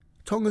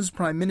Tonga's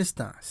Prime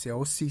Minister,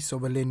 Seosi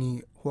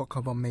Sovaleni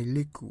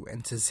Huakavameliku,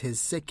 enters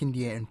his second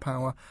year in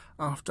power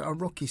after a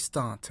rocky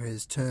start to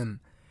his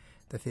term.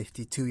 The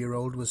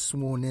 52-year-old was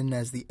sworn in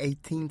as the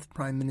 18th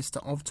Prime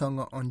Minister of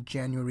Tonga on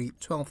January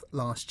 12th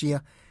last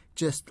year,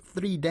 just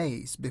 3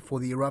 days before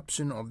the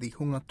eruption of the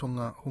Hunga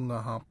Tonga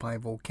Hunga Hapai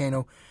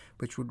volcano,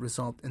 which would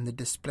result in the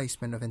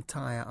displacement of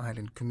entire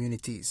island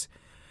communities.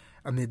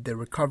 Amid the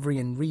recovery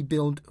and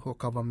rebuild,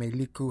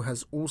 Huakavameliku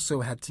has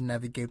also had to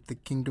navigate the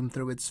kingdom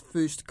through its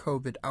first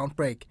COVID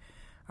outbreak.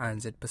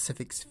 RNZ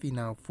Pacific's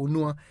Finau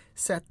Funua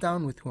sat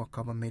down with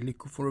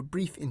Huakavameliku for a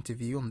brief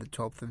interview on the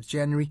 12th of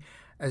January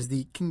as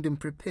the kingdom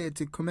prepared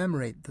to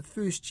commemorate the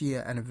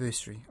first-year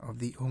anniversary of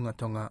the Hunga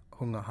Tonga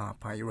Hunga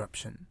Hapai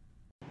eruption.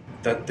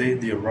 That day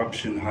the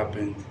eruption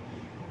happened,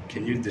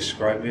 can you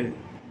describe it?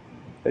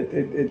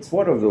 It's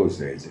one of those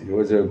days. It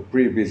was a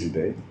pretty busy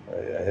day.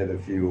 I had a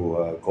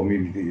few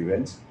community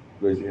events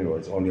because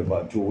it's only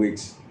about 2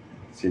 weeks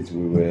since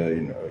we were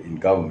in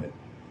government.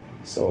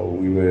 So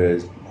we were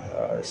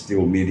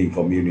still meeting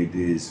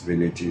communities,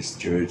 villages,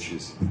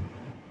 churches.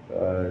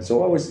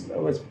 So I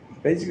was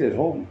basically at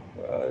home.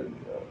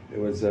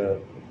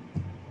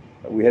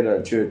 We had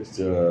a church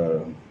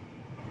a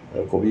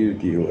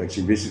community who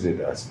actually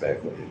visited us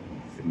back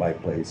in my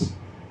place.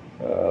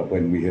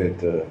 When we heard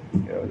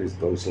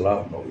those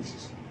loud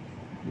noises.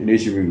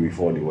 Initially we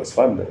thought it was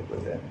thunder,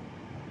 but then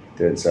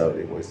turns out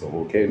it was the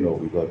volcano.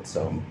 We got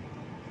some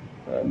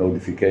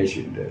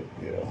notification that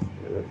it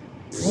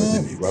was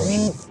an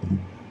eruption.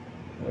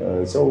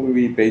 So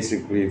we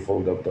basically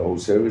followed up the whole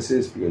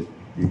services because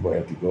people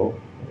had to go.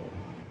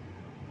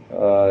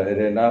 And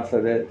then after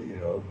that,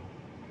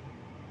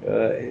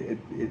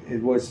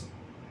 it was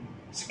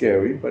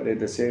scary, but at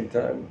the same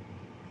time,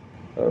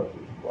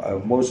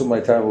 most of my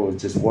time I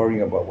was just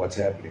worrying about what's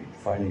happening,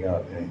 finding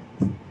out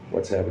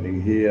what's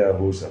happening here,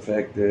 who's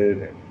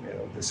affected, and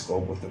the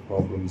scope of the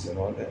problems and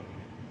all that.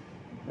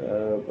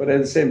 But at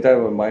the same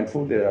time, I'm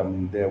mindful that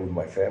I'm there with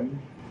my family.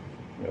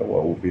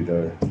 What would be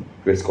the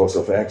best course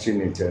of action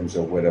in terms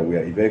of whether we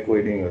are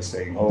evacuating or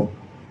staying home?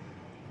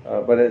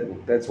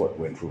 But that's what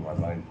went through my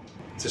mind.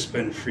 To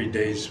spend 3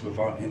 days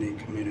without any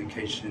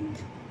communication,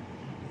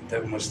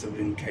 that must have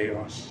been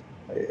chaos.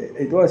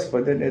 It was,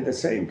 but then at the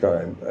same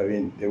time,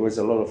 there was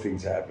a lot of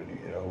things happening.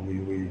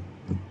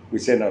 We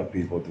sent out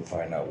people to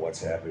find out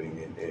what's happening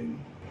in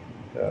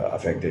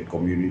affected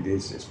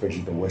communities,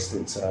 especially the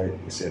western side.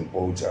 We sent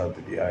boats out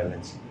to the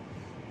islands.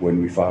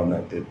 When we found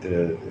out that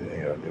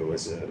there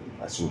was a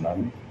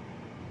tsunami,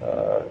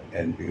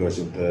 and because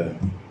of the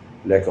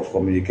lack of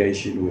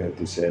communication, we had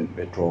to send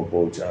patrol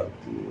boats out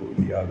to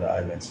the other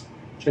islands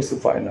just to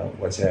find out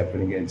what's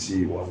happening and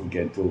see what we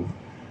can do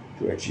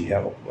to actually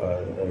help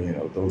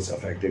those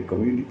affected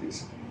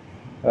communities.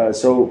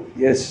 So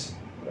yes,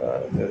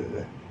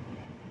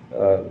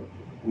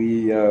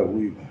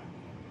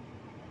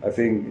 I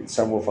think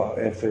some of our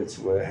efforts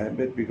were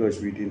hampered because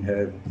we didn't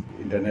have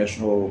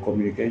international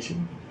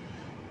communication.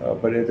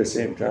 But at the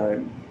same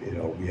time,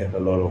 we had a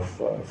lot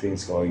of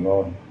things going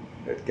on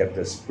that kept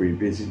us pretty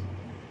busy.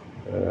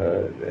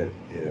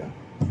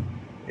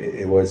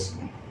 It was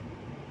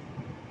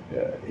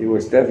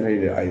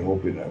definitely an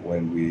eye-opener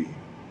when we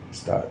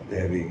start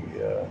having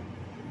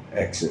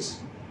access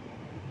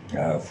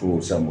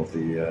through some of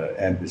the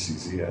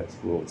embassies here,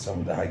 through some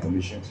of the high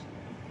commissions,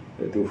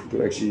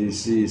 to actually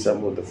see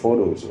some of the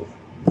photos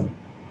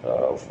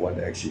of what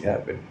actually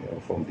happened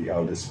from the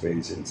outer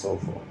space and so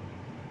forth.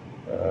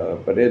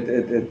 But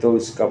at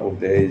those couple of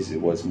days, it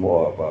was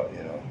more about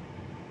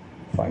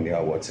finding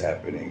out what's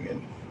happening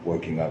and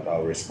working out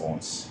our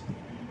response,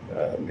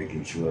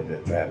 making sure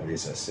that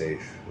families are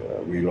safe,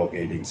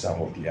 relocating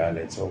some of the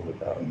islands over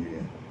down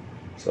here.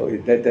 So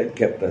that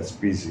kept us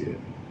busy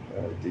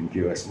and didn't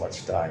give us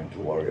much time to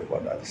worry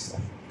about other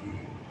stuff.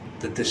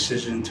 The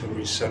decision to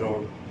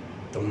resettle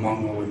the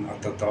Mango and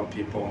Atata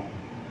people,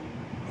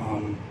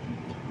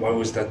 why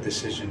was that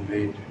decision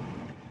made?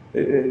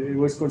 It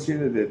was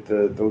considered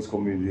that those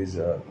communities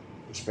are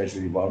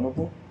especially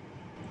vulnerable.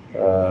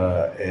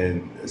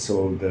 And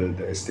so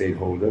the estate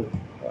holder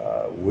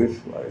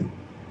with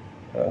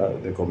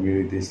the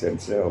communities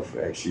themselves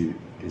actually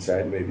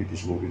decided maybe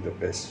this will be the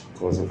best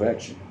course of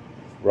action.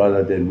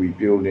 Rather than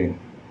rebuilding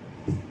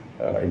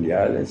in the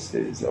islands,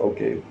 they say,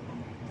 okay,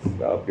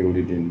 I'll build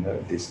it in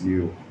these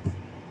new,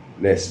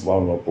 less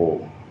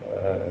vulnerable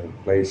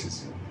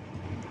places.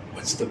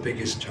 What's the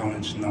biggest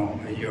challenge now,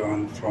 a year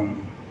on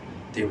from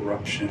the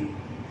eruption?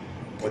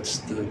 What's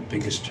the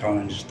biggest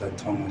challenge that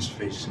Tonga is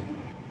facing?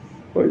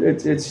 Well,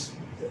 it's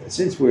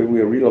since we're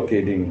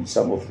relocating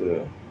some of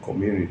the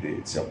community,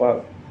 it's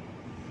about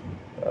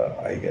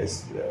I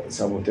guess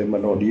some of them are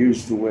not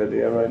used to where they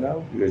are right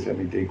now because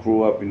they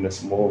grew up in the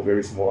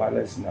very small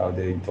islands. Now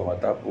they're in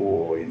Tongatapu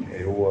or in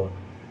Eua.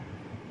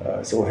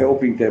 So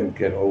helping them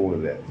get over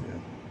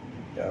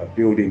that,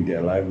 building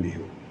their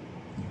livelihood.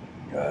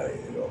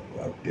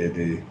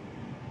 The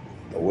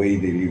way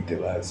they live their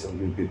lives is a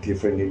little bit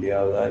different in the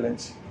other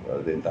islands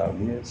than down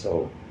here.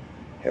 So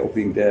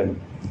helping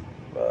them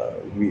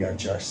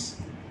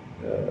readjust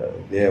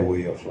their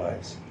way of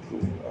lives.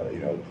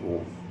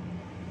 to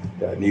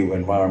the new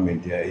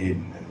environment they're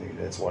in. I think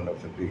that's one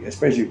of the big,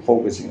 especially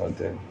focusing on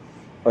them.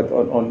 But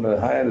on the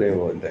higher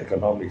level, in the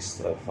economic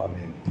stuff, I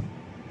mean,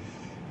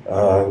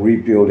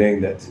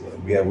 rebuilding that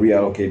we are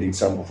reallocating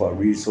some of our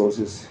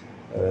resources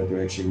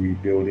to actually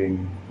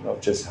rebuilding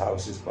not just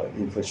houses but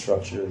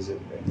infrastructures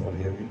and what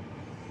have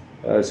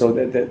you. So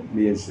that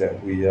means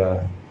that we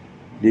are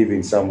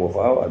leaving some of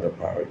our other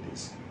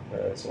priorities.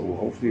 So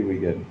hopefully we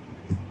can,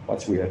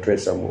 once we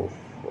address some of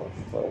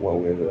what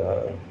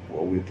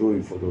we're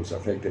doing for those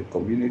affected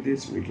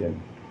communities, we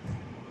can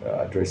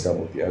address some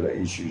of the other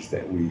issues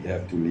that we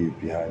have to leave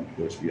behind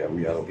because we are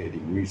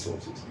reallocating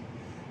resources.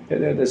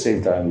 And at the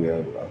same time, we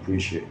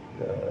appreciate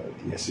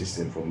the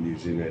assistance from New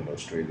Zealand,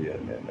 Australia,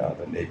 and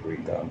other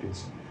neighboring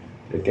countries.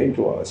 They came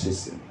to our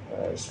assistance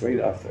straight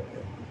after,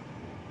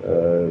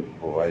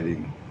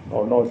 providing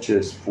not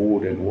just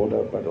food and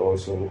water, but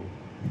also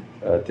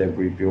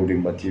temporary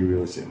building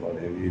materials and what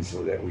have you,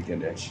 so that we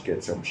can actually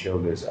get some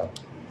shelters up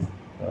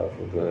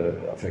for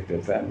the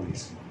affected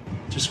families.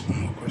 Just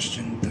one more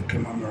question. The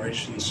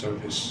commemoration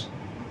service,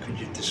 could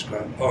you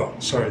describe? Oh,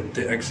 sorry,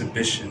 the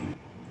exhibition.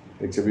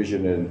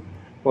 Exhibition and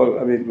well,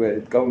 I mean,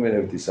 the government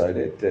have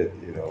decided that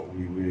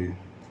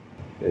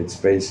it's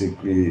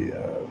basically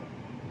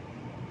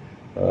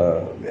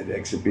an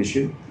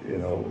exhibition,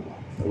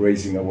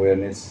 raising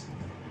awareness,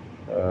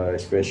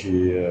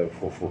 especially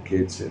for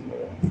kids and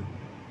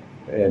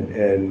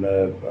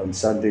on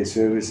Sunday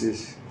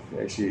services.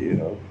 Actually,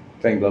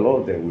 thank the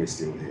Lord that we're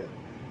still here,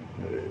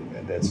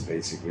 and that's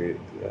basically it.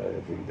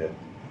 I think that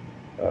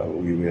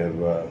we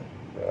have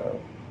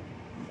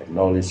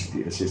acknowledged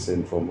the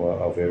assistance from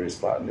our various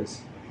partners.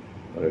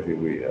 But I think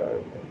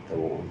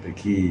the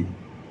key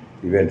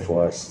event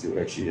for us to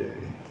actually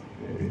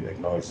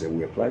acknowledge that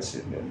we're blessed,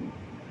 and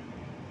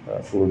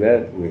through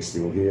that we're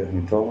still here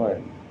in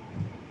Tonga,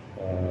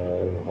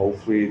 and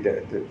hopefully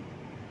that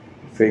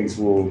things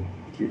will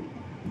keep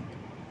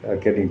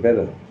getting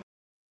better.